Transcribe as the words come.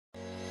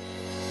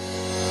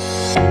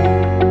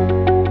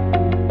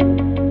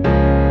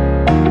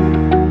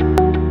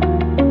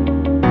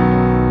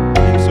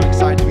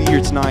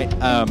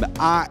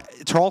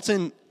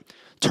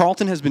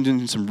Tarleton has been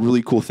doing some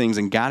really cool things,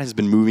 and God has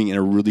been moving in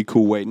a really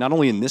cool way, not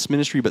only in this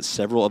ministry, but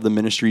several of the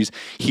ministries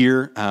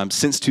here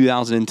since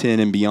 2010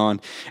 and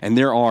beyond. And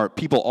there are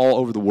people all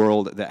over the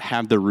world that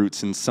have their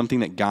roots in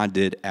something that God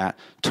did at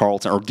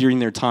Tarleton, or during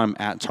their time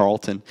at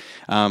Tarleton.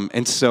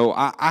 And so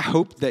I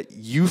hope that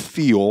you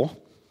feel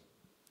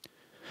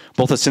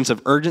both a sense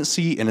of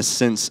urgency and a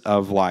sense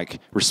of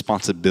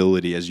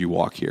responsibility as you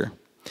walk here.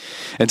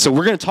 And so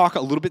we're going to talk a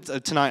little bit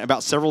tonight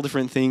about several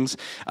different things,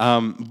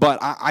 but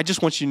I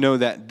just want you to know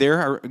that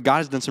God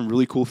has done some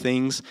really cool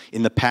things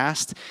in the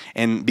past,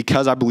 and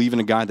because I believe in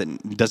a God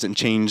that doesn't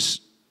change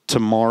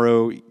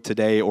tomorrow,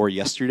 today, or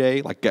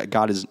yesterday,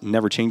 God is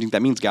never changing,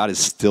 that means God is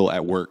still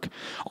at work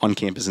on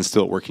campus and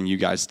still at work in you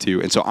guys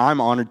too. And so I'm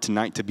honored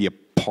tonight to be a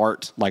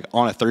part,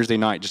 on a Thursday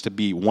night, just to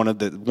be one of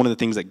the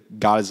things that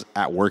God is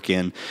at work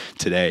in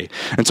today.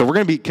 And so we're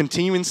going to be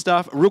continuing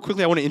stuff. Real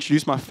quickly, I want to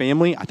introduce my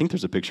family. I think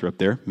there's a picture up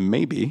there.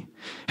 Maybe.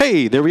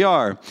 Hey, there we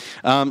are.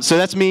 So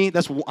that's me.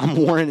 I'm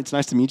Warren. It's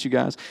nice to meet you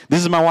guys.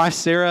 This is my wife,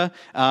 Sarah,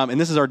 and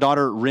this is our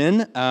daughter,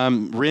 Rin.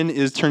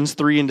 Rin turns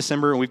 3 in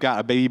December, and we've got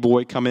a baby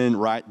boy coming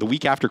right the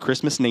week after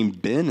Christmas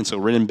named Ben. And so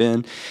Rin and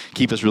Ben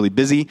keep us really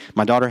busy.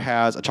 My daughter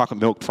has a chocolate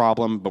milk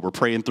problem, but we're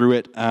praying through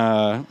it.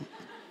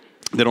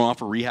 They don't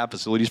offer rehab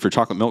facilities for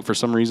chocolate milk for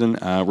some reason.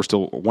 We're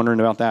still wondering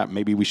about that.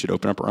 Maybe we should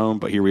open up our own,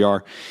 but here we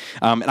are.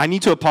 And I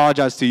need to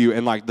apologize to you,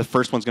 and the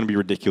first one's going to be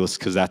ridiculous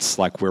because that's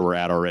where we're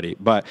at already.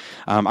 But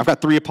I've got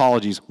 3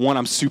 apologies. One,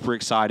 I'm super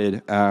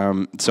excited,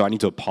 so I need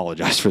to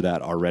apologize for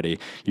that already.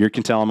 You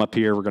can tell I'm up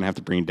here. We're going to have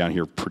to bring it down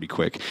here pretty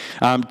quick.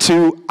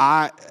 2,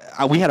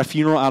 we had a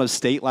funeral out of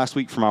state last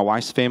week for my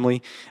wife's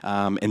family,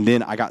 and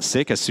then I got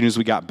sick as soon as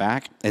we got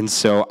back, and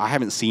so I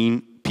haven't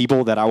seen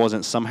people that I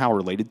wasn't somehow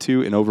related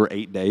to in over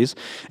 8 days.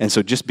 And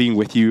so just being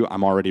with you,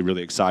 I'm already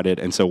really excited.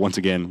 And so once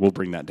again, we'll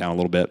bring that down a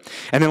little bit.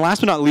 And then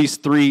last but not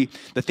least, 3,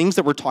 the things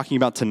that we're talking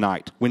about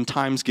tonight, when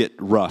times get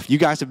rough. You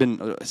guys have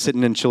been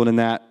sitting and chilling in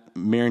that,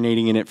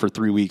 marinating in it for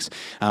 3 weeks.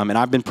 And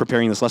I've been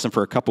preparing this lesson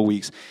for a couple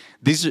weeks.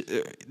 This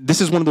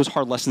is one of those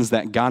hard lessons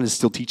that God is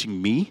still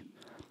teaching me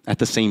at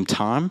the same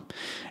time.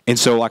 And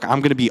so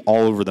I'm going to be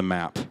all over the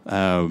map.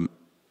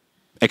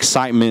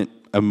 Excitement,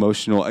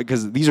 emotional,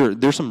 because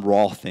there's some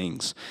raw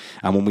things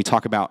when we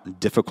talk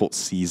about difficult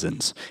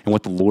seasons and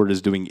what the Lord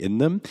is doing in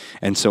them.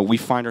 And so we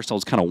find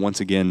ourselves kind of once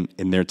again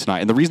in there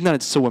tonight. And the reason that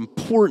it's so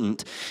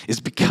important is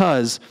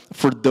because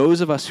for those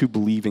of us who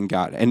believe in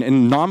God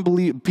and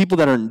non-believe people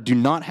that do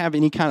not have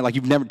any kind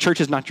of church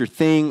is not your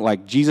thing,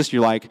 Jesus,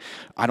 you're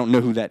I don't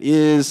know who that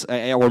is,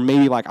 or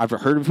maybe I've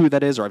heard of who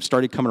that is, or I've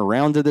started coming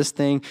around to this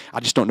thing, I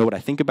just don't know what I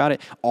think about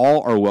it.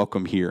 All are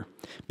welcome here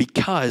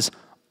because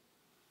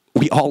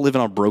we all live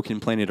on a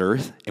broken planet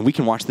Earth, and we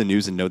can watch the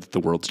news and know that the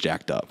world's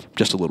jacked up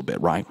just a little bit,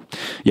 right?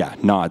 Yeah,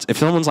 nods. If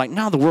someone's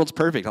no, the world's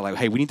perfect, I'm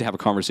hey, we need to have a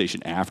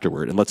conversation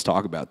afterward, and let's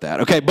talk about that.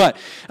 Okay, but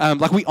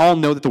we all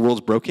know that the world's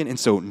broken, and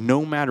so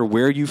no matter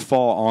where you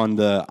fall on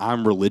the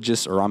I'm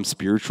religious or I'm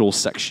spiritual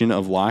section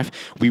of life,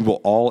 we will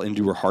all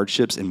endure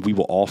hardships, and we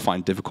will all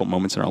find difficult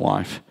moments in our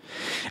life.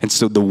 And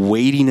so the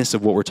weightiness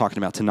of what we're talking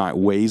about tonight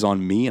weighs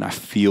on me, and I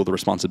feel the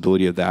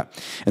responsibility of that.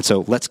 And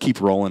so let's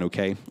keep rolling,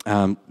 okay?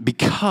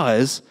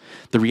 Because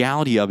the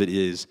reality of it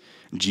is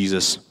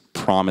Jesus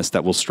promised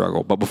that we'll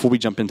struggle. But before we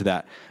jump into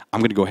that, I'm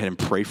going to go ahead and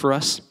pray for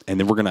us, and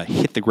then we're going to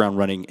hit the ground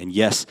running. And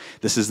yes,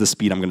 this is the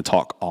speed I'm going to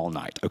talk all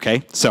night,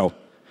 okay? So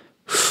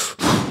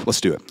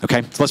let's do it,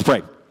 okay? So let's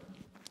pray.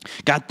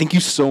 God, thank you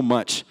so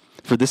much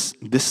for this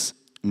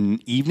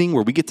evening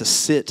where we get to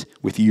sit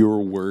with your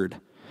word.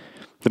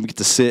 Then we get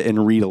to sit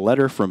and read a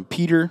letter from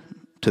Peter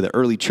to the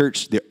early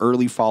church, the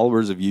early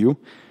followers of you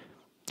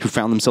who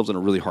found themselves in a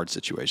really hard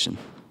situation.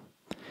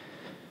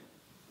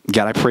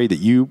 God, I pray that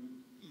you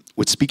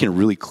would speak in a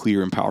really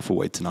clear and powerful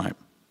way tonight.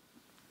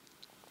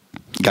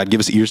 God, give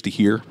us ears to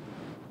hear.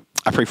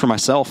 I pray for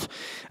myself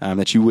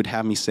that you would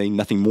have me say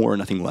nothing more or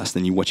nothing less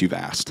than what you've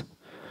asked.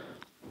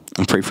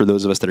 And pray for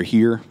those of us that are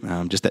here,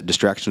 just that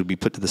distraction would be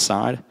put to the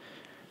side.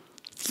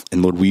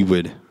 And Lord, we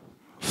would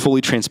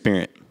fully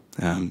transparent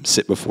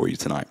sit before you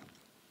tonight.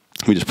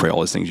 We just pray all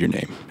these things in your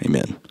name.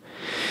 Amen.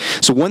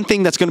 So one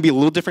thing that's going to be a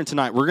little different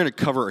tonight, we're going to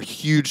cover a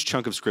huge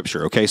chunk of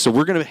Scripture, okay? So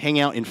we're going to hang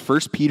out in 1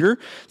 Peter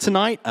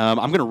tonight. I'm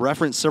going to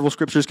reference several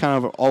Scriptures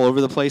kind of all over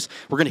the place.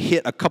 We're going to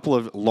hit a couple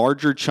of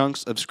larger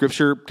chunks of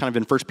Scripture kind of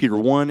in 1 Peter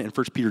 1 and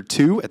 1 Peter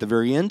 2 at the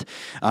very end.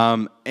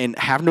 And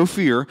have no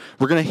fear,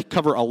 we're going to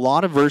cover a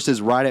lot of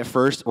verses right at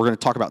first. We're going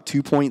to talk about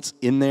 2 points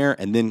in there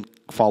and then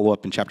follow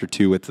up in chapter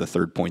 2 with the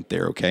 3rd point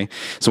there, okay?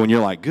 So when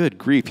you're like, good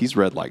grief, he's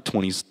read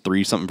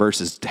 23-something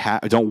verses,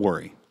 don't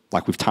worry.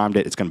 We've timed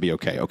it, it's going to be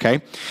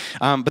okay?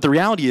 But the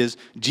reality is,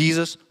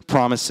 Jesus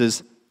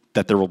promises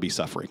that there will be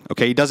suffering,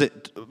 okay? He does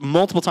it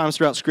multiple times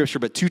throughout Scripture,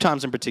 but 2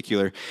 times in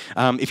particular.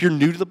 If you're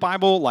new to the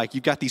Bible,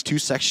 you've got these 2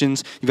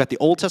 sections. You've got the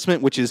Old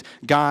Testament, which is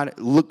God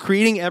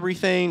creating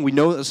everything. We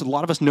know, a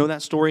lot of us know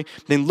that story.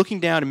 Then looking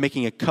down and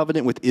making a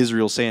covenant with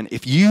Israel, saying,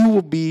 if you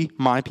will be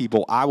my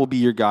people, I will be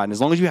your God. And as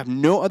long as you have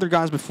no other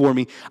gods before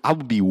me, I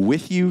will be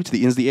with you to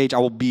the ends of the age. I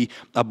will be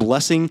a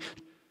blessing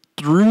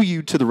through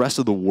you to the rest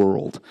of the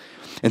world.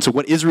 And so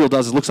what Israel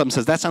does is looks up and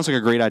says, that sounds like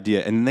a great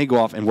idea. And then they go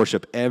off and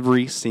worship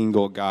every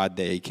single god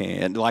they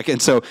can.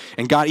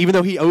 And God, even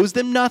though he owes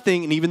them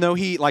nothing, and even though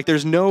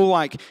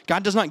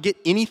God does not get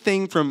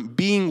anything from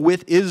being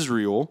with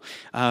Israel,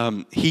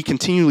 he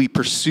continually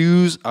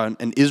pursues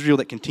an Israel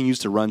that continues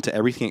to run to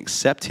everything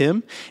except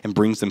him and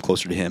brings them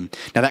closer to him.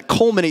 Now that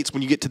culminates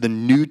when you get to the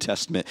New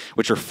Testament,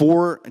 which are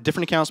 4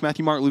 different accounts,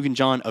 Matthew, Mark, Luke, and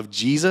John, of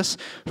Jesus,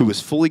 who was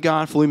fully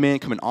God, fully man,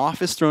 coming off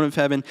his throne of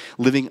heaven,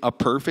 living a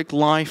perfect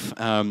life,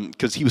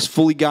 because he was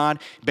fully God,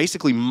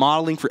 basically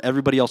modeling for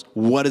everybody else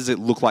what does it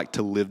look like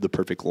to live the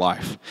perfect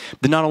life.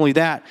 But not only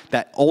that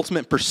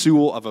ultimate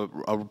pursual of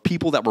a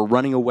people that were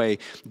running away,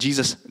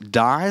 Jesus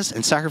dies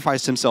and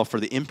sacrificed himself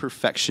for the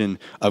imperfection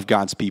of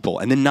God's people.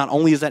 And then not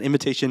only is that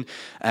invitation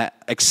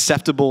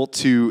acceptable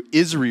to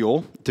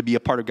Israel to be a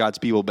part of God's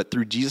people, but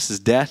through Jesus'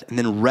 death and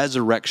then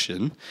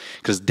resurrection,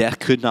 because death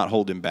could not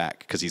hold him back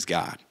because he's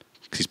God,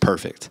 because he's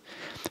perfect.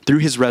 Through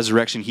his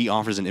resurrection, he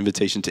offers an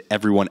invitation to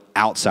everyone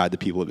outside the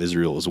people of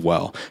Israel as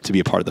well to be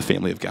a part of the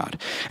family of God.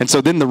 And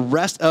so then the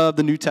rest of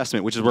the New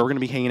Testament, which is where we're going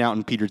to be hanging out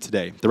in Peter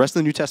today, the rest of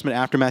the New Testament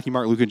after Matthew,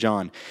 Mark, Luke, and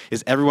John,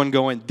 is everyone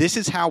going, this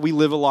is how we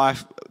live a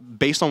life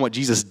based on what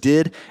Jesus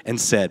did and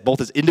said,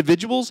 both as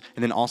individuals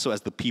and then also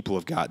as the people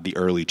of God, the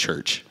early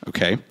church,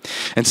 okay?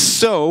 And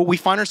so we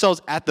find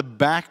ourselves at the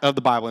back of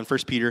the Bible in 1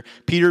 Peter,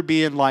 Peter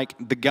being like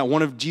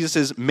one of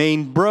Jesus'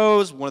 main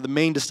bros, one of the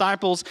main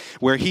disciples,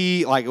 where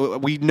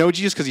we know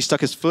Jesus because he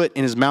stuck his foot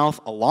in his mouth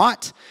a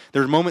lot.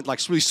 There's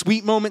moments, really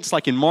sweet moments,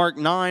 like in Mark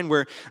 9,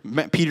 where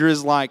Peter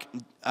is like,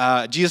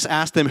 Jesus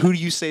asked them, who do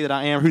you say that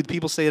I am? Who do the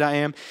people say that I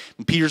am?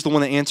 And Peter's the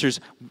one that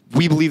answers,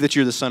 we believe that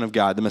you're the Son of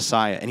God, the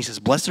Messiah. And he says,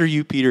 blessed are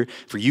you, Peter,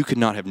 for you could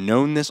not have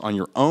known this on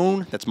your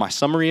own. That's my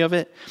summary of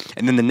it.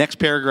 And then the next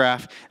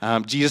paragraph,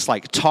 Jesus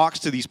talks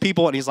to these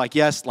people, and he's like,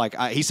 yes,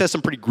 he says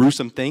some pretty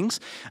gruesome things,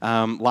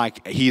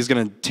 like he's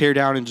going to tear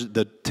down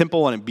the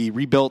temple and it be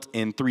rebuilt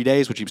in 3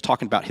 days, which he was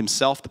talking about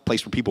himself, the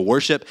place where people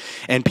worship.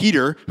 And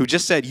Peter, who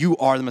just said, you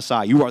are the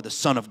Messiah, you are the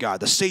Son of God,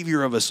 the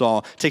Savior of us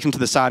all, takes him to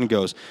the side and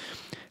goes,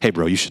 hey,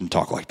 bro, you shouldn't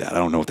talk like that. I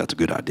don't know if that's a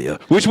good idea.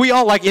 Which we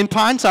all, in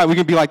hindsight, we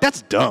can be like,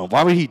 that's dumb.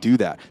 Why would he do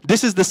that?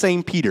 This is the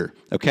same Peter,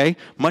 okay?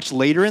 Much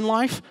later in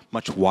life,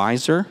 much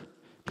wiser,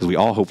 because we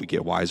all hope we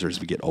get wiser as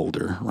we get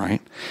older,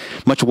 right?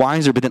 Much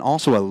wiser, but then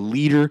also a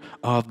leader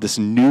of this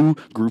new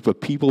group of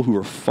people who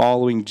are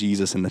following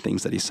Jesus and the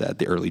things that he said,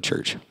 the early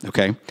church,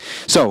 okay?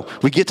 So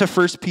we get to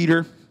 1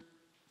 Peter.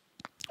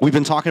 We've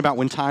been talking about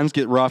when times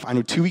get rough. I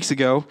know 2 weeks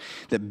ago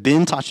that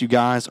Ben taught you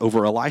guys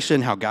over Elisha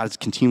and how God is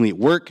continually at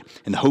work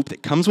and the hope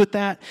that comes with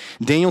that.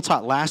 Daniel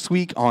taught last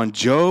week on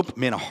Job,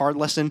 man, a hard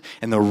lesson,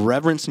 and the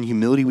reverence and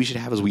humility we should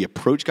have as we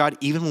approach God,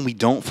 even when we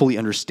don't fully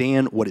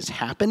understand what is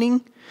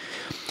happening.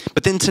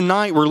 But then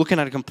tonight, we're looking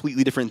at a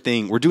completely different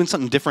thing. We're doing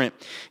something different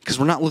because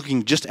we're not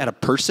looking just at a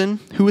person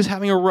who is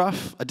having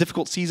a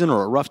difficult season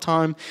or a rough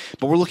time,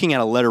 but we're looking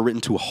at a letter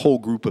written to a whole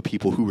group of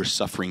people who are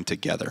suffering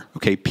together.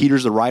 Okay,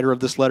 Peter's the writer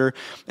of this letter,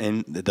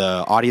 and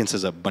the audience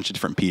is a bunch of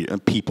different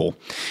people.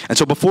 And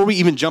so before we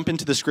even jump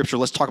into the scripture,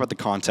 let's talk about the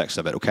context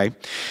of it, okay?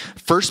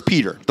 1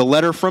 Peter, the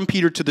letter from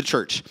Peter to the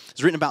church,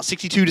 is written about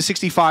 62 to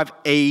 65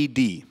 AD,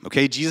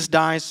 okay? Jesus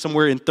dies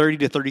somewhere in 30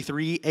 to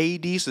 33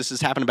 AD, so this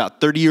has happened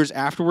about 30 years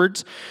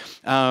afterwards.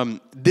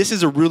 This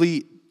is a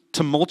really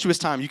tumultuous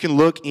time. You can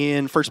look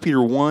in 1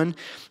 Peter 1,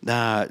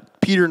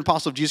 Peter, an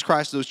apostle of Jesus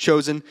Christ, those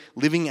chosen,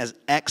 living as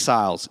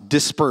exiles,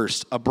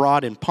 dispersed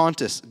abroad in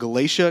Pontus,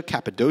 Galatia,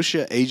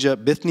 Cappadocia, Asia,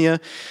 Bithynia,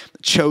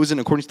 chosen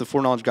according to the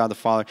foreknowledge of God the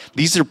Father.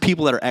 These are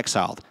people that are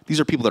exiled. These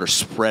are people that are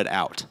spread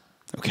out.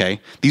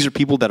 Okay? These are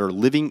people that are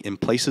living in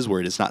places where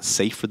it is not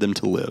safe for them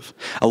to live.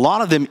 A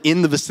lot of them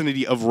in the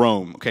vicinity of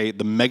Rome, okay?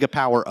 The mega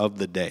power of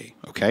the day,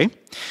 okay?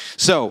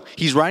 So,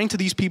 he's writing to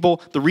these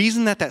people. The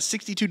reason that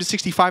 62 to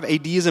 65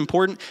 AD is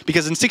important,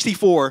 because in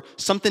 64,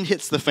 something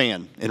hits the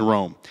fan in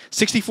Rome.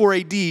 64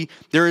 AD,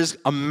 there is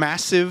a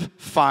massive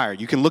fire.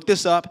 You can look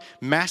this up.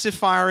 Massive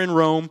fire in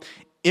Rome.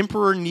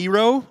 Emperor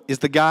Nero is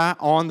the guy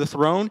on the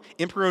throne.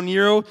 Emperor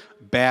Nero,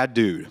 bad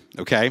dude,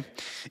 okay?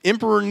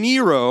 Emperor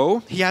Nero,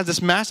 he has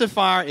this massive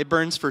fire. It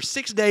burns for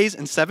 6 days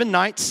and 7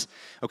 nights,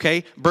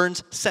 okay?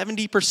 Burns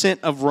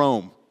 70% of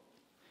Rome.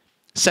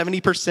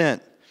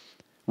 70%.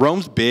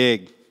 Rome's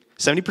big.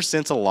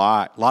 70% is a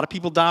lot. A lot of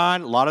people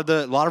died. A lot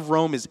of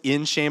Rome is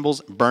in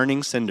shambles,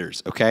 burning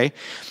cinders, okay?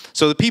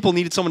 So the people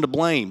needed someone to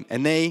blame,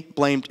 and they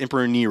blamed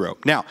Emperor Nero.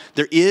 Now,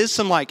 there is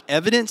some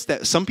evidence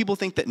that some people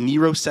think that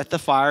Nero set the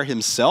fire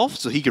himself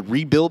so he could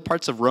rebuild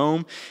parts of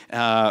Rome,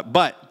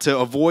 but to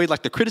avoid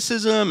the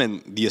criticism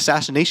and the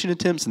assassination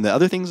attempts and the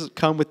other things that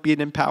come with being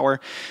in power,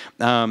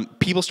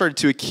 people started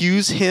to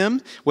accuse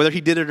him, whether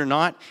he did it or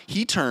not.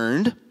 He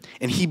turned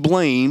and he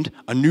blamed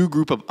a new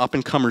group of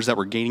up-and-comers that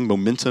were gaining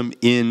momentum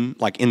in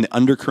the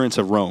undercurrents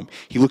of Rome.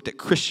 He looked at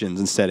Christians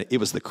and said it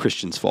was the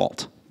Christians'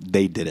 fault.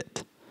 They did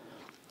it.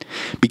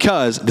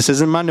 Because, this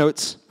isn't in my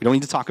notes, we don't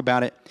need to talk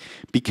about it,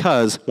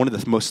 because one of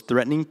the most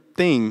threatening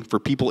thing for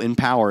people in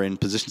power, in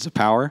positions of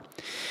power,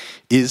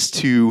 is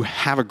to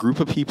have a group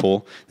of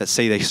people that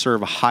say they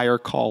serve a higher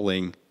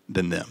calling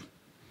than them.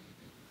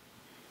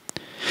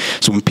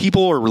 So when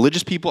people or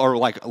religious people or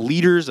like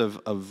leaders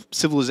of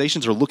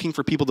civilizations are looking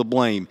for people to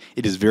blame,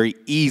 it is very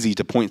easy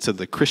to point to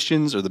the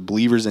Christians or the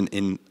believers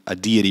in a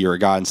deity or a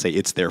God and say,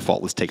 it's their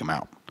fault, let's take them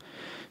out.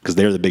 Because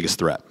they're the biggest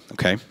threat,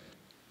 okay?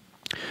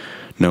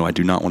 No, I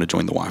do not want to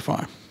join the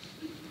Wi-Fi.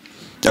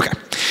 Okay,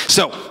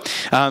 so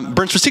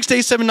burns for 6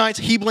 days, 7 nights.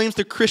 He blames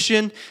the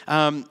Christian,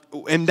 and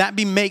that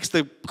makes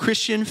the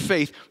Christian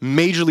faith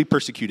majorly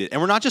persecuted.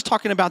 And we're not just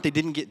talking about they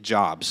didn't get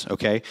jobs,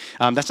 okay?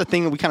 That's the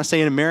thing that we kind of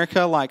say in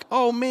America, like,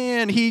 oh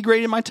man, he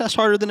graded my test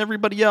harder than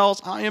everybody else.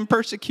 I am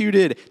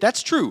persecuted.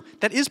 That's true.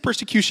 That is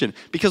persecution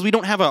because we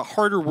don't have a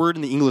harder word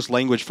in the English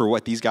language for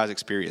what these guys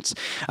experience.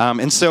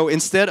 And so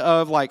instead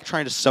of like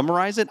trying to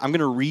summarize it, I'm going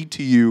to read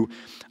to you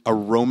a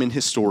Roman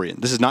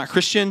historian. This is not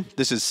Christian.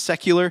 This is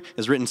secular. It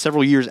was written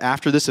several years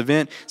after this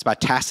event. It's by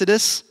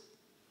Tacitus.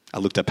 I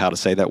looked up how to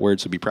say that word,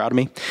 so be proud of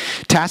me.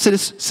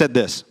 Tacitus said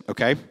this,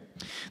 okay?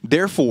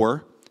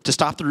 Therefore, to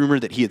stop the rumor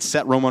that he had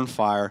set Rome on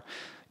fire,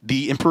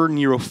 the Emperor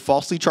Nero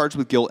falsely charged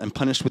with guilt and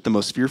punished with the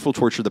most fearful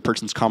torture the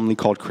persons commonly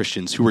called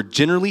Christians, who were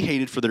generally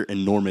hated for their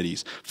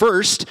enormities.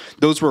 First,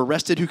 those were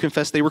arrested who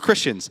confessed they were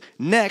Christians.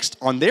 Next,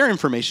 on their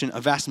information,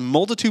 a vast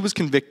multitude was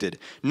convicted,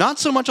 not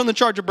so much on the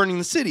charge of burning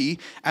the city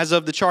as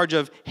of the charge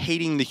of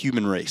hating the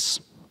human race.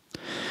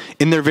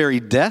 In their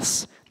very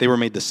deaths, they were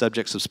made the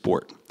subjects of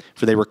sport.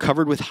 For they were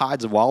covered with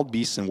hides of wild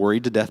beasts and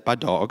worried to death by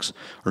dogs,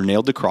 or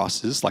nailed to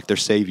crosses like their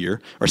Savior,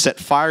 or set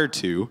fire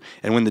to,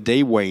 and when the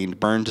day waned,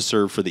 burned to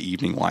serve for the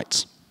evening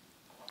lights.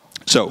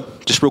 So,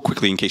 just real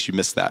quickly in case you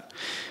missed that.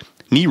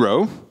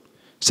 Nero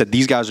said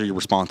these guys are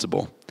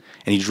irresponsible,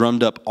 and he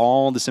drummed up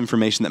all this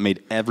information that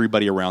made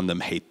everybody around them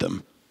hate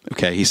them.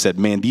 Okay, he said,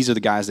 man, these are the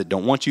guys that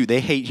don't want you.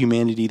 They hate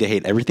humanity. They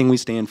hate everything we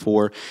stand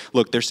for.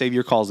 Look, their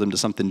Savior calls them to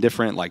something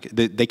different. Like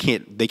we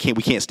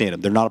can't stand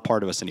them. They're not a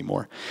part of us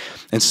anymore.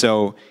 And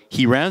so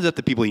he rounded up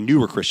the people he knew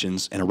were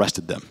Christians and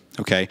arrested them.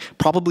 Okay,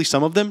 probably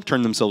some of them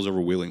turned themselves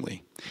over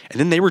willingly. And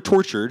then they were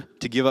tortured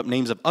to give up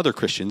names of other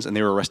Christians, and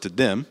they were arrested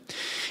them.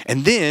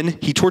 And then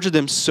he tortured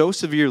them so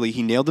severely,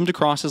 he nailed them to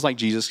crosses like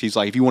Jesus. He's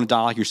like, if you want to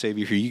die like your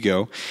Savior, here you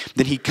go.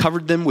 Then he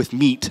covered them with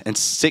meat and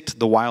sicked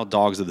the wild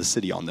dogs of the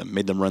city on them,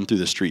 made them run through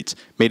the streets,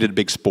 made it a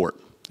big sport.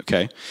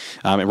 Okay?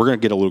 And we're going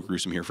to get a little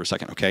gruesome here for a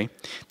second, okay?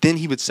 Then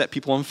he would set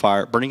people on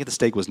fire. Burning at the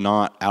stake was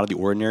not out of the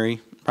ordinary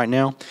right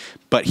now,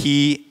 but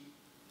he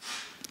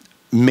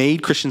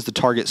made Christians the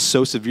target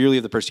so severely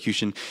of the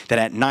persecution that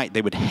at night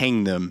they would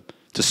hang them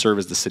to serve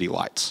as the city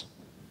lights.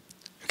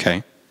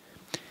 Okay?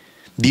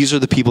 These are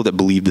the people that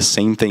believe the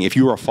same thing. If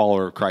you are a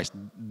follower of Christ,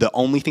 the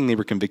only thing they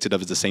were convicted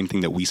of is the same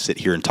thing that we sit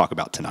here and talk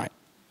about tonight.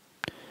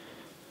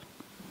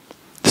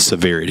 The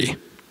severity.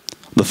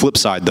 The flip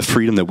side, the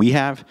freedom that we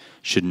have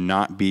should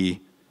not be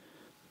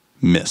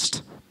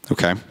missed.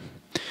 Okay?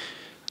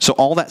 So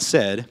all that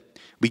said,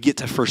 we get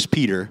to 1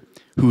 Peter,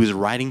 who is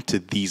writing to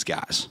these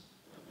guys.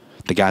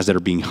 The guys that are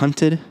being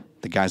hunted,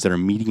 the guys that are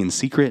meeting in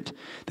secret,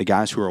 the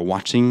guys who are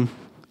watching,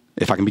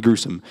 if I can be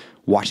gruesome,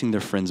 watching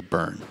their friends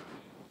burn.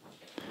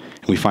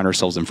 And we find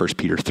ourselves in 1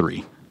 Peter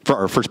 3,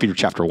 or 1 Peter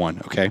chapter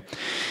 1, okay?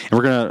 And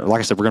we're going to, like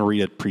I said, we're going to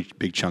read a pretty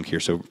big chunk here,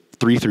 so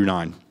 3 through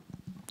 9.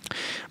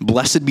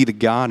 Blessed be the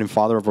God and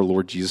Father of our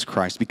Lord Jesus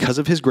Christ. Because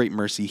of his great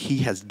mercy, he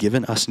has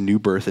given us new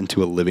birth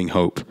into a living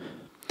hope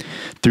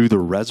through the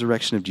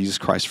resurrection of Jesus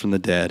Christ from the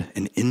dead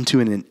and into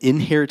an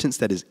inheritance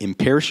that is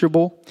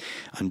imperishable,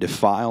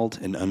 undefiled,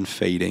 and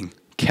unfading,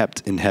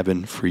 kept in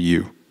heaven for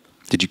you.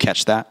 Did you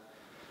catch that?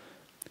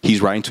 He's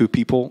writing to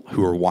people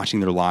who are watching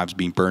their lives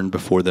being burned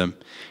before them.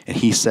 And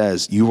he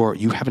says,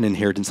 you have an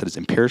inheritance that is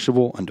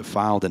imperishable,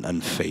 undefiled, and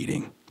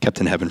unfading, kept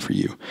in heaven for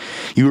you.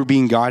 You are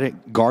being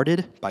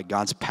guarded by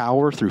God's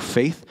power through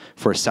faith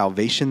for a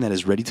salvation that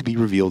is ready to be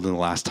revealed in the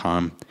last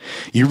time.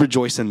 You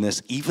rejoice in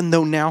this, even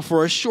though now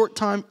for a short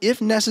time,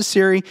 if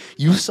necessary,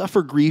 you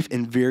suffer grief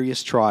in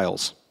various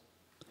trials,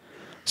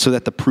 so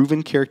that the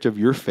proven character of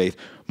your faith,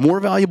 more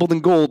valuable than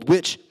gold,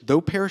 which,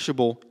 though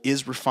perishable,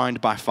 is refined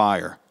by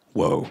fire.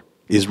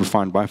 Is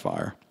refined by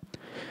fire,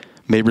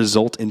 may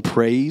result in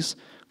praise,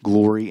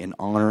 glory, and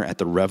honor at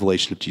the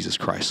revelation of Jesus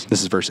Christ.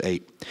 This is verse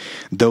 8.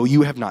 Though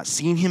you have not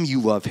seen him, you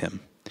love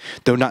him.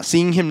 Though not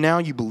seeing him now,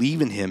 you believe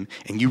in him,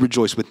 and you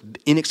rejoice with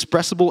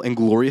inexpressible and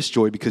glorious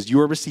joy because you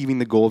are receiving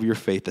the goal of your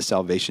faith, the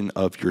salvation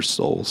of your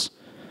souls.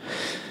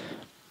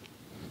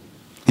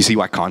 You see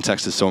why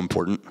context is so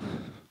important?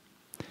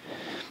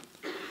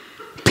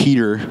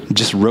 Peter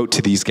just wrote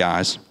to these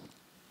guys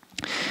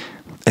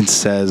and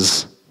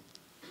says,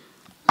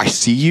 I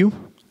see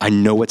you. I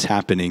know what's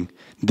happening.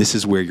 This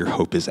is where your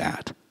hope is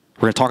at.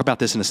 We're going to talk about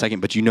this in a second,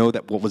 but you know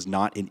that what was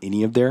not in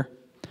any of there?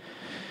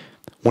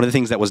 One of the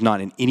things that was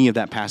not in any of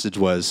that passage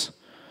was,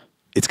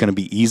 it's going to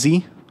be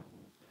easy.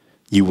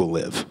 You will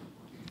live.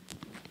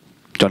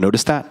 Did y'all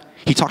notice that?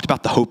 He talked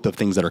about the hope of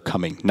things that are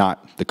coming,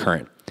 not the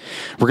current.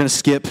 We're going to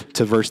skip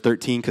to verse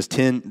 13 because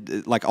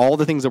 10, like all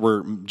the things that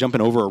we're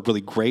jumping over are really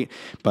great,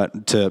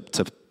 but to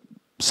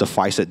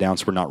suffice it down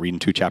so we're not reading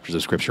 2 chapters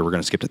of Scripture. We're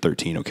going to skip to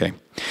 13, okay?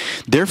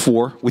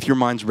 Therefore, with your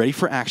minds ready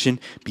for action,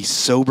 be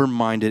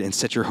sober-minded and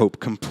set your hope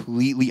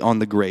completely on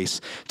the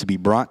grace to be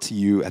brought to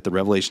you at the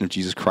revelation of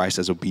Jesus Christ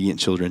as obedient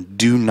children.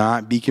 Do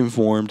not be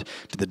conformed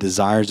to the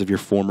desires of your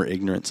former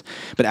ignorance.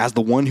 But as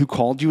the one who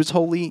called you is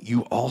holy,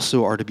 you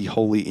also are to be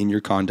holy in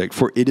your conduct.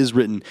 For it is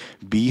written,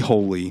 be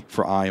holy,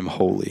 for I am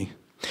holy.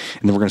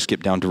 And then we're going to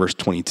skip down to verse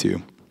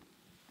 22.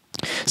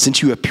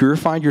 Since you have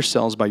purified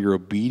yourselves by your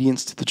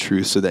obedience to the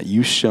truth, so that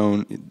you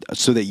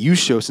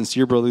show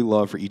sincere brotherly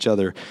love for each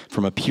other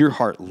from a pure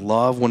heart,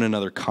 love one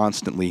another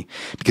constantly,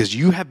 because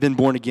you have been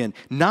born again,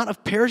 not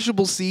of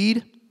perishable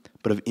seed,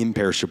 but of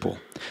imperishable,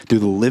 through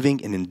the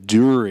living and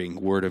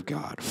enduring word of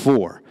God.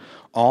 For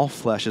all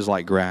flesh is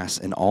like grass,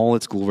 and all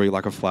its glory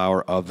like a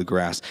flower of the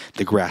grass.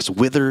 The grass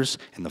withers,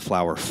 and the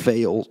flower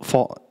falls,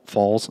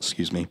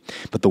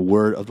 but the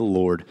word of the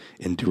Lord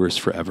endures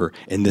forever.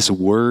 And this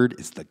word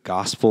is the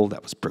gospel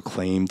that was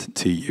proclaimed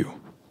to you.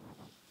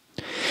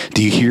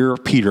 Do you hear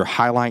Peter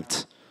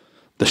highlight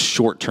the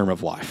short term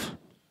of life?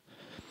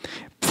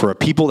 For a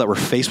people that were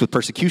faced with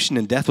persecution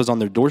and death was on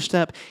their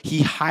doorstep,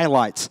 he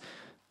highlights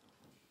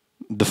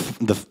the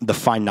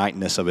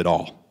finiteness of it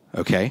all,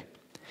 okay?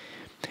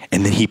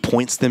 And then he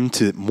points them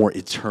to more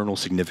eternal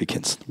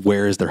significance.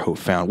 Where is their hope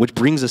found? Which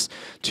brings us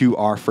to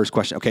our first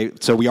question. Okay,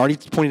 so we already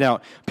pointed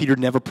out Peter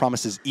never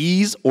promises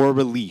ease or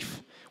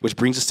relief, which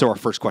brings us to our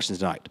first question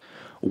tonight.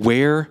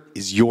 Where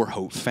is your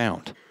hope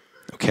found?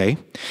 Okay,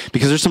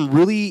 because there's some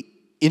really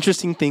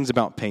interesting things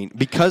about pain,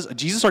 because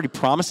Jesus already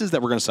promises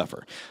that we're going to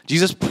suffer.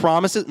 Jesus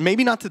promises,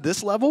 maybe not to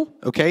this level,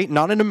 okay,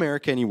 not in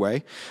America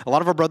anyway. A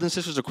lot of our brothers and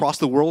sisters across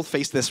the world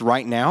face this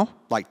right now,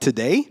 like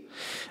today,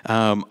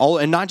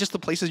 and not just the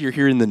places you're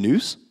hearing in the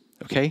news,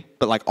 okay,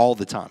 but like all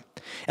the time.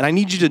 And I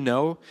need you to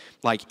know,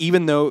 like,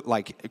 even though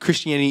like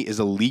Christianity is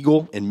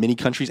illegal in many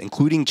countries,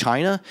 including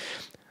China,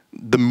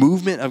 the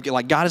movement of,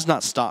 like, God has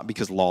not stopped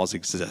because laws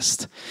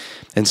exist.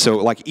 And so,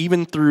 like,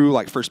 even through,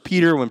 like, 1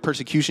 Peter, when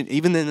persecution,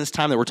 even in this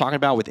time that we're talking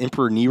about with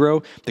Emperor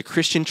Nero, the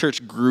Christian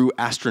church grew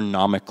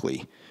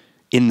astronomically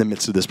in the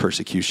midst of this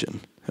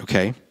persecution,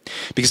 okay?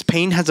 Because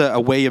pain has a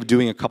way of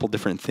doing a couple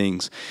different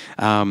things.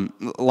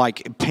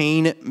 Like,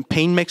 pain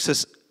makes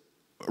us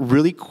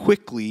really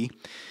quickly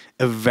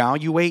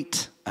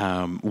evaluate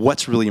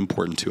what's really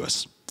important to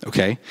us,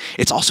 okay?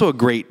 It's also a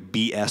great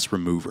BS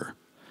remover.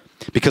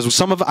 Because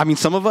some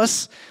of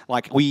us,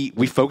 like,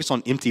 we focus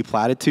on empty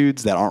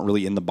platitudes that aren't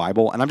really in the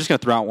Bible. And I'm just going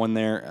to throw out one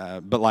there.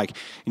 But, like,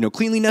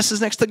 cleanliness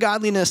is next to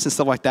godliness and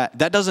stuff like that.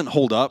 That doesn't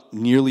hold up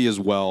nearly as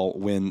well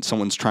when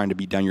someone's trying to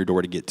beat down your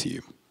door to get to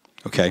you.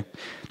 Okay?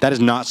 That is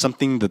not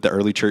something that the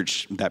early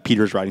church that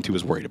Peter is writing to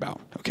was worried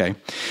about. Okay?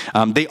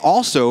 They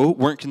also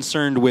weren't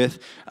concerned with,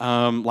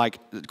 like,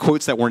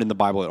 quotes that weren't in the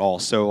Bible at all.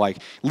 So, like,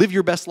 live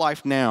your best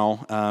life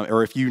now,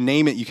 or if you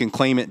name it, you can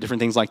claim it,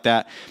 different things like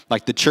that.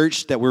 Like, the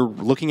church that we're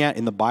looking at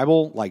in the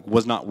Bible, like,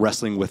 was not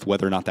wrestling with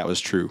whether or not that was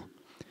true,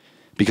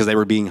 because they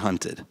were being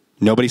hunted.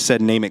 Nobody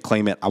said, name it,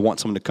 claim it, I want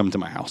someone to come to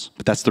my house.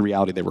 But that's the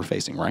reality they were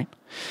facing, right?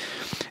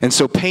 And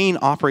so pain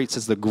operates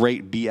as the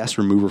great BS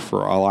remover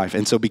for our life.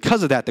 And so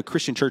because of that, the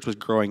Christian church was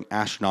growing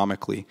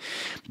astronomically.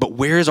 But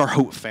where is our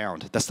hope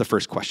found? That's the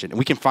first question. And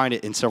we can find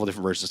it in several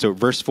different verses. So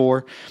verse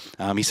 4,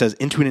 he says,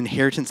 into an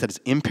inheritance that is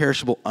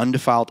imperishable,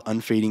 undefiled,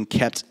 unfading,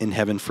 kept in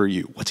heaven for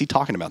you. What's he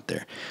talking about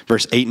there?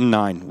 Verse 8 and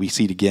 9, we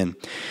see it again.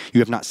 You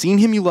have not seen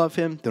him, you love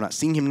him. Though not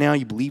seeing him now,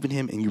 you believe in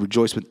him, and you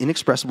rejoice with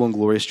inexpressible and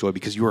glorious joy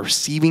because you are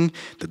receiving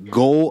the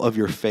goal of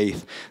your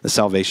faith, the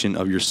salvation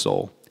of your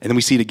soul. And then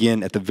we see it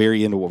again at the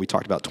very end of what we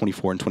talked about,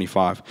 24 and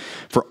 25.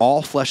 For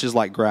all flesh is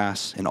like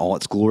grass, and all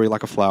its glory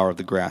like a flower of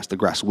the grass. The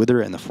grass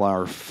withers and the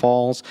flower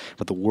falls,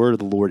 but the word of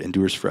the Lord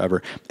endures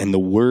forever. And the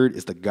word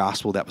is the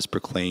gospel that was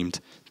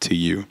proclaimed to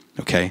you.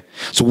 Okay?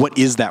 So what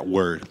is that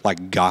word?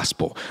 Like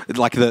gospel.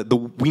 Like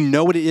we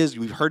know what it is.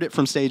 We've heard it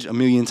from stage a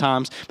million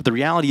times. But the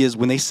reality is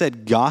when they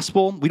said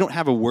gospel, we don't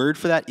have a word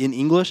for that in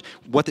English.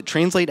 What it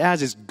translates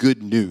as is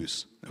good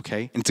news.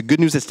 Okay? And it's a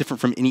good news that's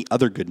different from any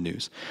other good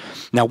news.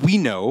 Now we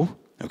know,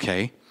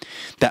 okay,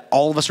 that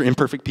all of us are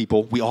imperfect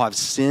people. We all have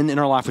sin in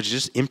our life, which is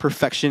just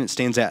imperfection. It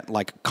stands at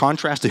like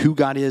contrast to who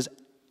God is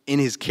in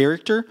his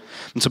character.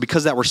 And so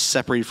because of that, we're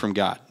separated from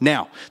God.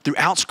 Now,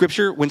 throughout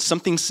Scripture, when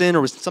something's sin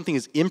or when something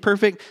is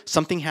imperfect,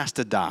 something has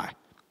to die.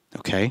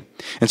 Okay?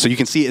 And so you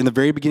can see in the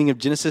very beginning of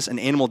Genesis, an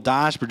animal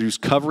dies to produce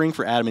covering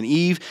for Adam and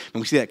Eve.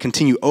 And we see that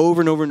continue over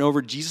and over and over,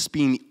 Jesus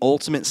being the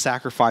ultimate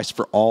sacrifice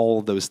for all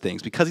of those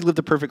things. Because he lived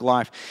a perfect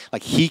life,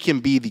 like he can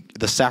be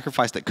the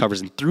sacrifice that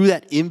covers. And through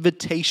that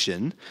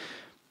invitation,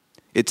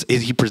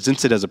 he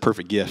presents it as a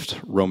perfect gift,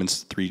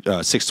 Romans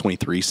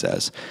 6:23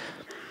 says.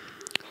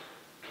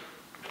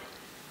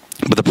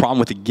 But the problem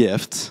with the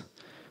gift,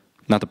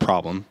 not the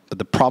problem, but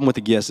the problem with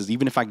the gift is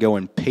even if I go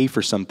and pay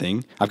for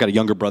something, I've got a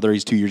younger brother,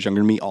 he's 2 years younger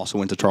than me, also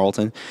went to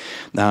Tarleton.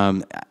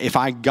 If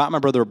I got my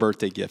brother a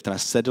birthday gift and I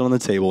set it on the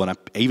table and I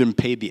even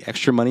paid the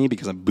extra money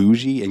because I'm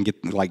bougie and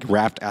get like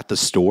wrapped at the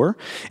store,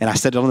 and I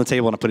set it on the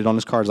table and I put it on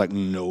his card, it's like,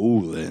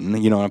 Nolan,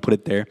 and I put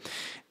it there.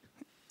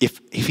 If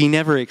he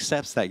never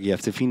accepts that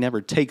gift, if he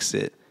never takes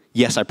it,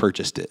 Yes, I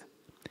purchased it.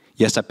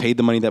 Yes, I paid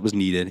the money that was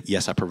needed.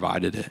 Yes, I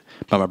provided it.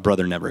 But my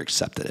brother never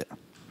accepted it.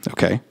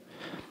 Okay?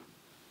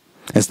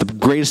 It's the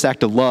greatest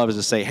act of love is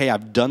to say, hey,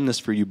 I've done this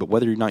for you, but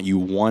whether or not you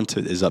want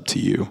it is up to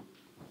you.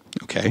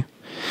 Okay?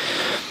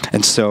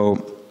 And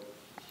so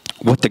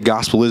what the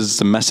gospel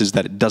is a message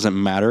that it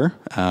doesn't matter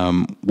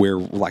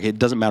it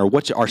doesn't matter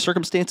what our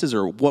circumstances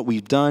or what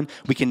we've done.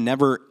 We can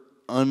never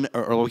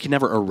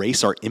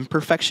erase our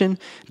imperfection.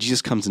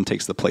 Jesus comes and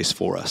takes the place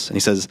for us. And he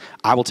says,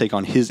 I will take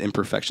on his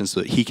imperfections so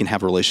that he can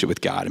have a relationship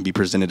with God and be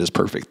presented as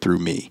perfect through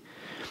me.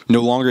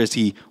 No longer is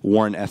he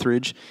Warren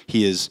Etheridge.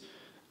 He is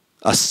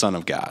a son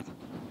of God.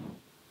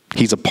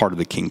 He's a part of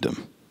the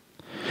kingdom.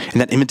 And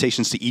that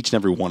invitation is to each and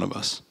every one of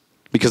us.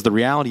 Because the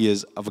reality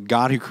is, of a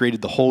God who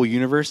created the whole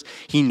universe,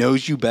 he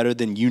knows you better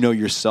than you know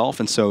yourself.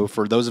 And so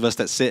for those of us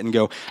that sit and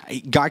go,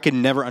 God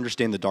can never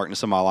understand the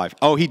darkness of my life.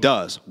 Oh, he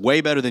does.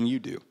 Way better than you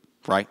do,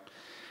 right?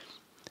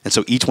 And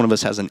so each one of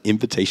us has an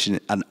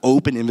invitation, an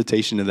open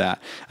invitation to that,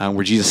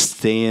 where Jesus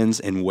stands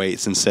and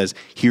waits and says,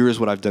 here is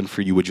what I've done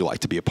for you. Would you like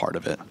to be a part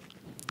of it?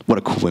 What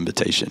a cool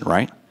invitation,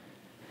 right?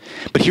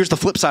 But here's the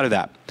flip side of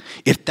that.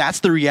 If that's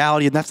the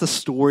reality, and that's the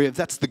story, if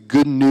that's the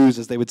good news,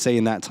 as they would say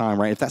in that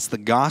time, right? If that's the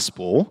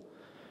gospel,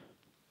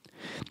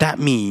 that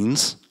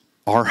means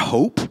our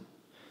hope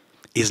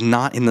is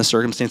not in the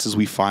circumstances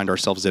we find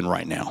ourselves in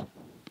right now.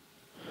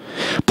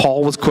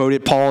 Paul was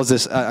quoted. Paul is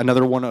this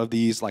another one of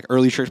these like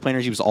early church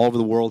planners. He was all over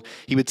the world.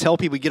 He would tell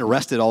people he'd get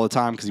arrested all the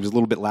time because he was a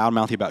little bit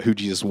loudmouthy about who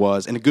Jesus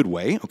was in a good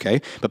way,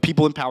 okay? But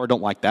people in power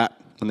don't like that.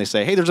 When they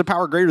say, hey, there's a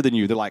power greater than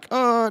you, they're like,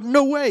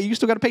 no way, you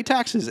still got to pay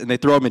taxes. And they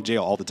throw him in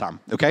jail all the time,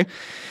 okay?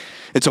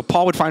 And so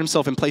Paul would find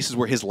himself in places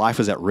where his life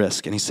was at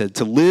risk. And he said,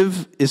 to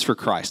live is for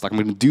Christ. Like, I'm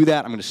going to do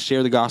that. I'm going to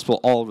share the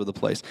gospel all over the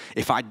place.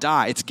 If I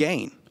die, it's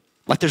gain.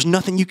 Like, there's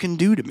nothing you can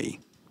do to me.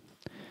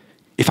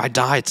 If I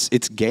die,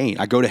 it's gain.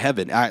 I go to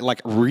heaven. I,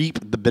 reap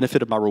the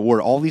benefit of my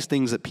reward. All these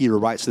things that Peter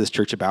writes to this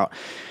church about,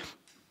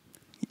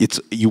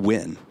 you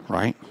win,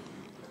 right?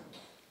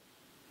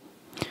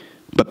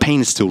 But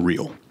pain is still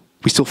real.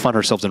 We still find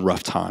ourselves in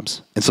rough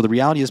times. And so the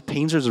reality is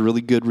pain is a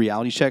really good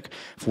reality check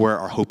for where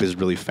our hope is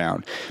really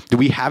found. Do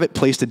we have it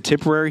placed in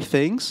temporary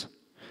things?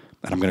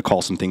 And I'm going to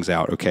call some things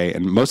out, okay?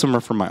 And most of them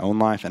are from my own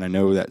life, and I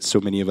know that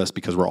so many of us,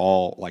 because we're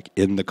all like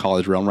in the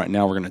college realm right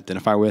now, we're going to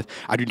identify with.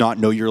 I do not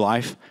know your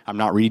life. I'm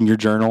not reading your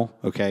journal,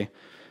 okay?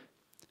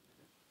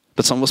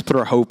 But some of us put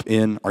our hope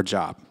in our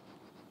job,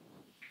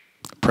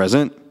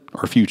 present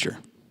or future,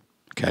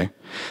 okay?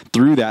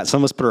 Through that,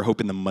 some of us put our hope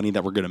in the money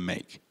that we're going to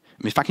make.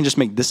 I mean, if I can just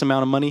make this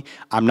amount of money,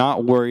 I'm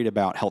not worried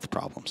about health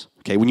problems.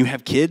 Okay, when you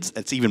have kids,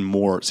 it's even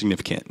more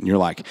significant. And you're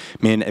like,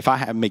 man, if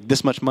I make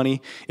this much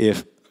money,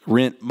 if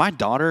rent, my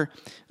daughter,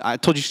 I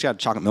told you she's got a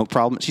chocolate milk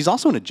problem. She's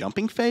also in a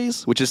jumping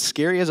phase, which is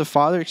scary as a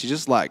father. She's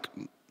just like,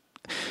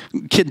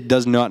 kid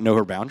does not know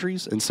her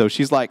boundaries. And so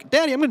she's like,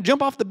 Daddy, I'm going to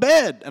jump off the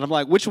bed. And I'm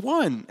like, which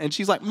one? And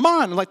she's like,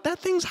 Mom. I'm like, that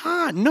thing's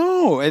hot.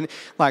 No. And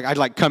like, I'd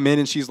like come in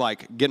and she's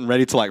like getting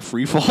ready to like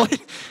free fall.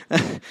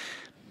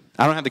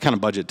 I don't have the kind of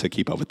budget to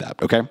keep up with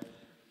that, okay?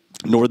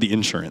 Nor the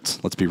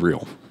insurance, let's be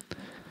real.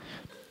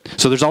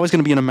 So there's always going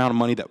to be an amount of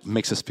money that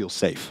makes us feel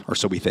safe, or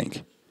so we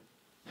think.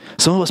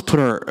 Some of us put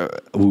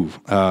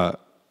no,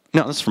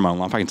 this is from my own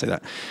life, I can say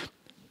that.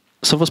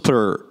 Some of us put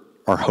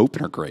our hope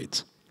in our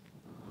grades.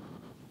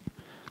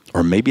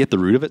 Or maybe at the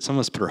root of it, some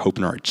of us put our hope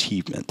in our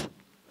achievement.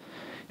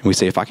 And we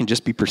say, if I can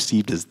just be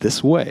perceived as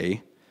this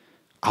way,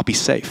 I'll be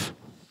safe.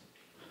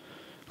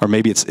 Or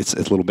maybe it's a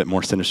little bit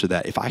more sinister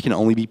that if I can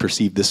only be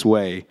perceived this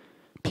way,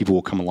 people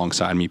will come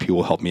alongside me, people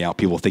will help me out,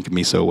 people will think of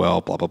me so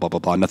well, blah, blah, blah, blah,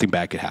 blah. Nothing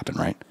bad could happen,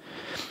 right?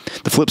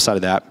 The flip side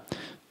of that,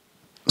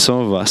 some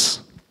of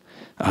us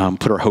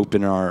put our hope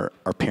in our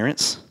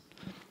parents.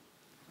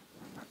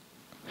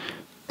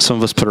 Some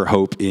of us put our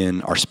hope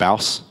in our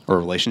spouse or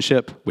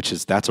relationship,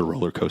 that's a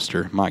roller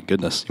coaster. My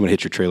goodness, you want to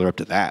hit your trailer up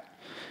to that.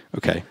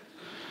 Okay.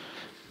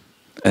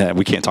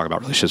 We can't talk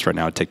about relationships right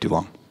now. It'd take too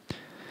long.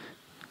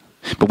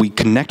 But we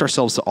connect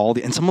ourselves to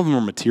and some of them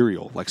are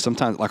material. Like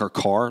sometimes, like our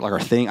car, like our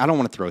thing. I don't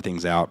want to throw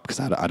things out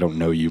because I don't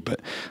know you,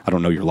 but I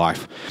don't know your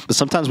life. But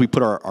sometimes we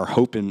put our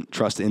hope and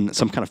trust in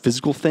some kind of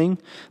physical thing,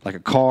 like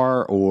a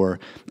car or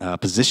a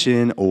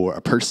position or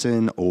a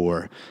person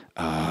or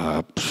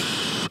a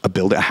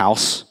building, a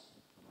house.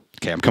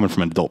 Okay, I'm coming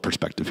from an adult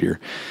perspective here.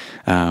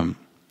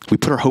 We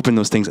put our hope in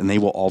those things and they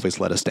will always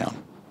let us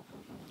down.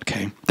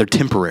 Okay, they're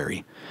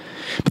temporary.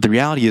 But the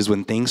reality is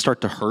when things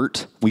start to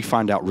hurt, we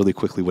find out really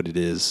quickly what it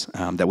is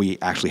that we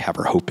actually have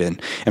our hope in.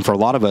 And for a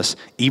lot of us,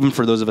 even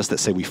for those of us that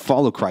say we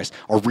follow Christ,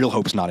 our real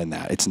hope's not in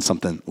that. It's in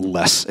something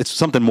less. It's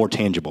something more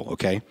tangible,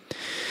 okay?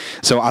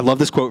 So I love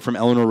this quote from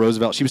Eleanor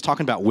Roosevelt. She was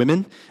talking about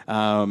women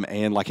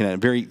and like in a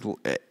very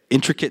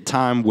intricate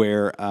time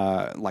where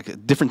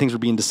like different things were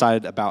being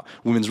decided about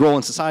women's role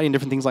in society and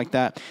different things like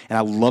that. And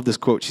I love this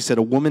quote. She said,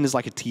 a woman is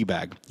like a tea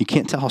bag. You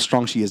can't tell how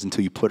strong she is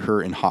until you put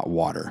her in hot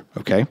water,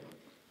 okay?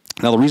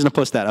 Now, the reason I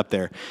post that up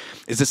there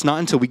is it's not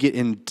until we get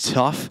in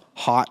tough,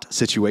 hot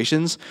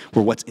situations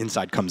where what's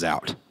inside comes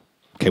out,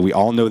 Okay, we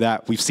all know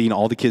that. We've seen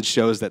all the kids'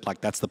 shows that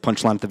like that's the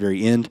punchline at the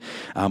very end,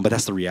 but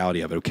that's the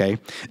reality of it, okay?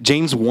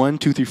 James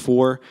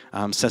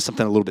 1:2-4 says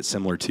something a little bit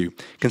similar too.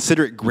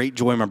 Consider it great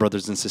joy, my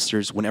brothers and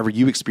sisters, whenever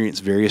you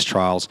experience various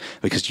trials,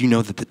 because you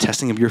know that the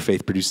testing of your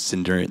faith produces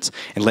endurance.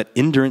 And let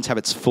endurance have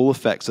its full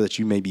effect so that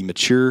you may be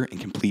mature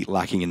and complete,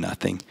 lacking in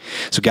nothing.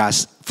 So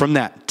guys, from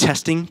that,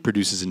 testing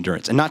produces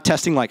endurance. And not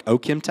testing like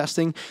OChem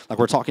testing. Like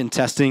we're talking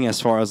testing as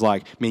far as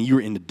like, man, you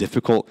were in a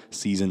difficult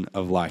season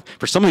of life.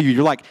 For some of you,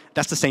 you're like,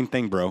 that's the same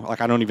thing, bro.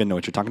 Like, I don't even know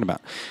what you're talking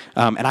about.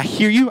 And I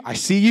hear you. I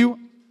see you.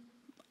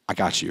 I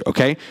got you,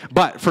 okay?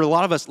 But for a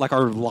lot of us, like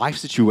our life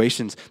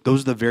situations,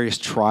 those are the various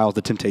trials,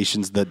 the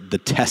temptations, the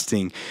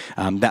testing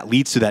that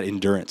leads to that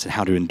endurance and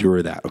how to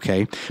endure that,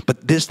 okay?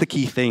 But this is the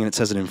key thing, and it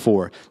says it in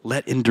 4.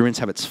 Let endurance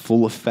have its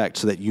full effect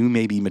so that you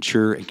may be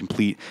mature and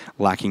complete,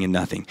 lacking in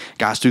nothing.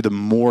 Guys, through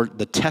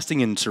the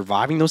testing and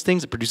surviving those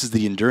things, it produces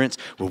the endurance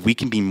where we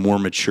can be more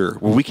mature,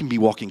 where we can be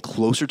walking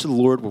closer to the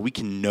Lord, where we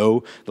can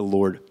know the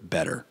Lord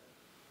better.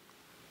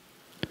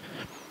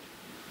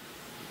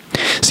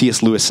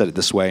 C.S. Lewis said it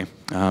this way.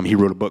 He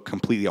wrote a book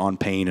completely on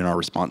pain and our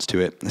response to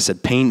it. It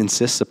said, pain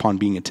insists upon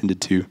being attended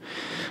to.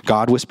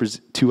 God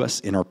whispers to us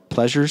in our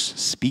pleasures,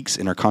 speaks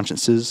in our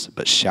consciences,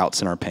 but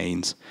shouts in our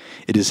pains.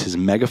 It is his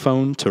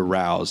megaphone to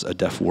rouse a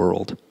deaf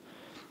world.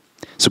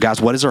 So guys,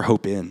 what is our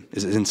hope in?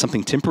 Is it in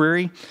something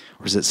temporary,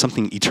 or is it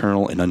something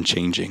eternal and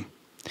unchanging?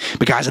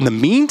 But guys, in the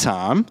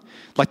meantime,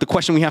 like the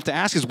question we have to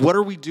ask is, what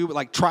are we doing?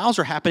 Like trials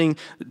are happening,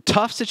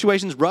 tough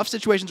situations, rough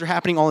situations are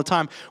happening all the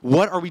time.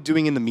 What are we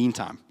doing in the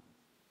meantime?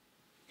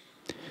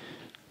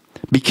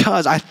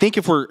 Because I think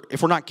if we're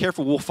not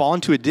careful, we'll fall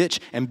into a ditch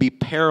and be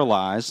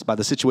paralyzed by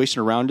the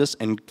situation around us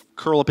and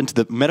curl up into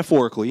the,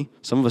 metaphorically,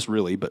 some of us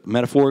really, but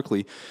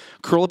metaphorically,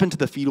 curl up into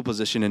the fetal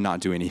position and not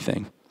do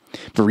anything.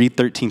 But read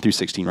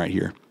 13-16 right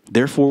here.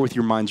 Therefore, with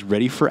your minds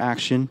ready for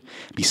action,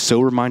 be so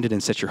reminded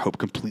and set your hope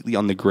completely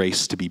on the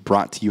grace to be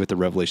brought to you at the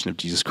revelation of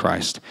Jesus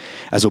Christ.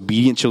 As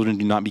obedient children,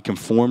 do not be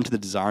conformed to the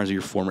desires of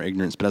your former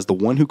ignorance, but as the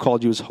one who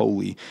called you is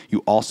holy,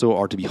 you also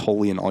are to be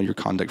holy in all your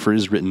conduct. For it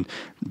is written,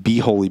 be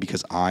holy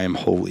because I am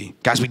holy.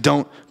 Guys, we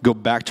don't go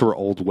back to our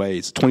old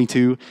ways.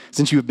 22,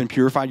 since you have been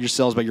purified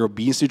yourselves by your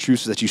obedience to truth,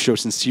 so that you show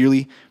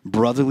sincerely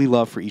brotherly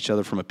love for each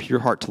other from a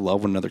pure heart to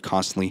love one another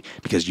constantly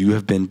because you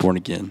have been born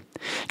again.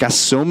 Guys,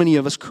 so many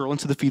of us curl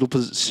into the fetal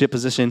position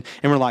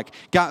and we're like,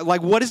 God,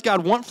 like, what does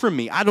God want from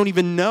me? I don't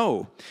even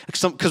know.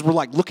 Because we're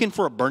like looking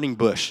for a burning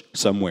bush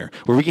somewhere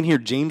where we can hear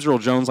James Earl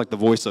Jones, like the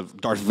voice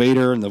of Darth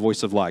Vader and the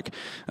voice of like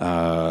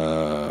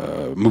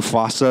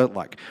Mufasa,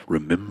 like,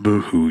 remember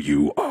who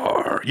you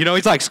are. You know,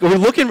 it's like, we're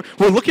looking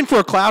for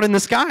a cloud in the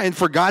sky and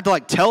for God to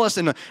like tell us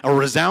in a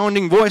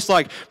resounding voice,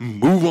 like,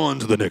 move on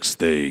to the next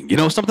thing, you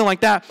know, something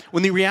like that.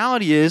 When the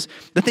reality is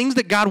the things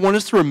that God wants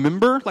us to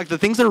remember, like the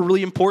things that are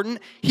really important,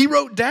 he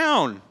wrote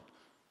down.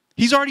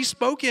 He's already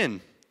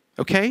spoken,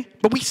 okay?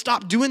 But we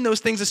stopped doing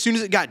those things as soon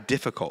as it got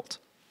difficult.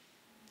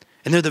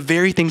 And they're the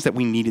very things that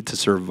we needed to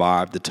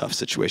survive the tough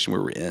situation we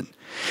were in.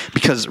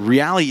 Because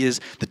reality is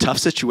the tough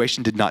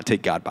situation did not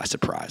take God by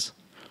surprise.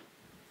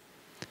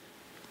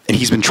 And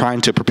he's been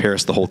trying to prepare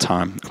us the whole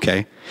time,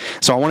 okay?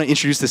 So I want to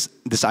introduce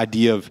this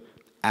idea of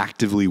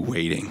actively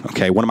waiting,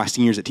 okay? One of my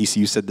seniors at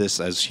TCU said this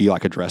as she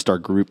like addressed our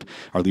group,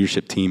 our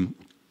leadership team.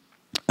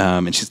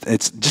 And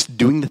it's just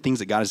doing the things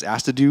that God has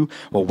asked to do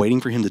while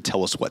waiting for him to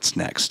tell us what's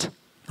next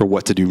or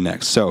what to do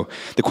next. So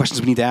the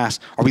questions we need to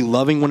ask, are we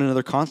loving one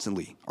another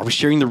constantly? Are we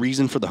sharing the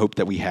reason for the hope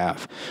that we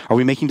have? Are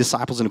we making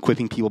disciples and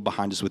equipping people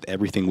behind us with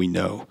everything we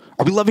know?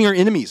 Are we loving our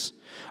enemies?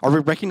 Are we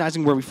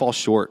recognizing where we fall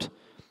short?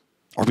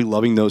 Are we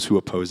loving those who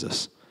oppose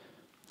us?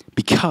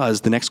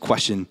 Because the next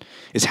question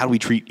is, how do we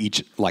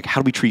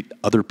treat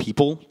other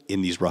people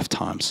in these rough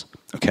times?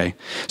 Okay,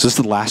 so this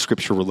is the last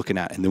scripture we're looking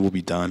at, and then we'll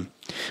be done.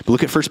 But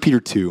look at 1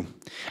 Peter 2.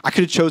 I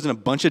could have chosen a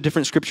bunch of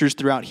different scriptures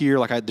throughout here.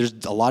 There's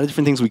a lot of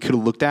different things we could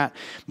have looked at,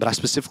 but I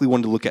specifically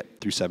wanted to look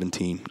at through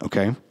 17,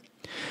 okay?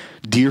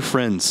 Dear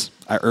friends,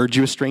 I urge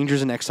you as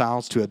strangers and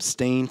exiles to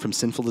abstain from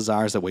sinful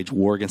desires that wage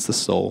war against the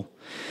soul.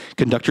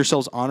 Conduct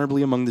yourselves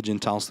honorably among the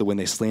Gentiles, so that when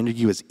they slander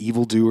you as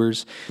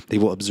evildoers, they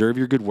will observe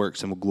your good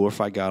works and will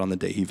glorify God on the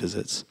day he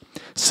visits.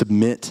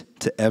 Submit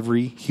to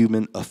every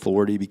human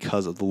authority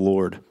because of the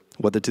Lord,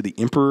 whether to the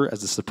emperor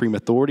as the supreme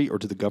authority or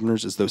to the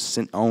governors as those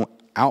sent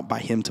out by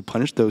him to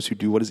punish those who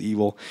do what is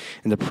evil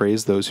and to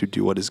praise those who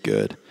do what is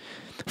good.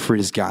 For it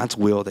is God's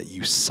will that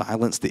you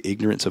silence the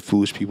ignorance of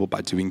foolish people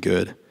by doing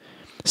good.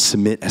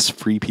 Submit as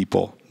free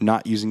people,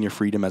 not using your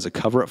freedom as a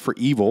cover-up for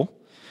evil,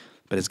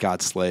 but as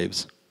God's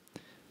slaves.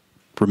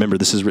 Remember,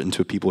 this is written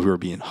to a people who are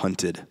being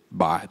hunted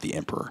by the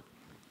emperor.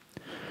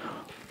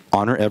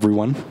 Honor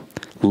everyone,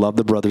 love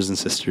the brothers and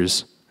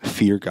sisters,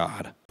 fear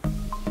God.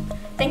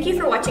 Thank you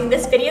for watching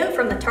this video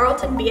from the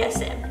Tarleton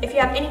BSM. If you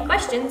have any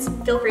questions,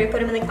 feel free to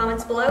put them in the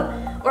comments below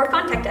or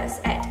contact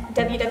us at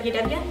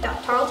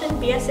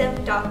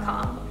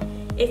www.tarletonbsm.com.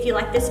 If you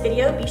like this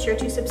video, be sure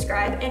to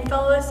subscribe and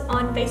follow us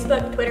on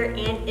Facebook, Twitter,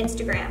 and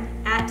Instagram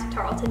at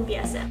Tarleton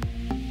BSM.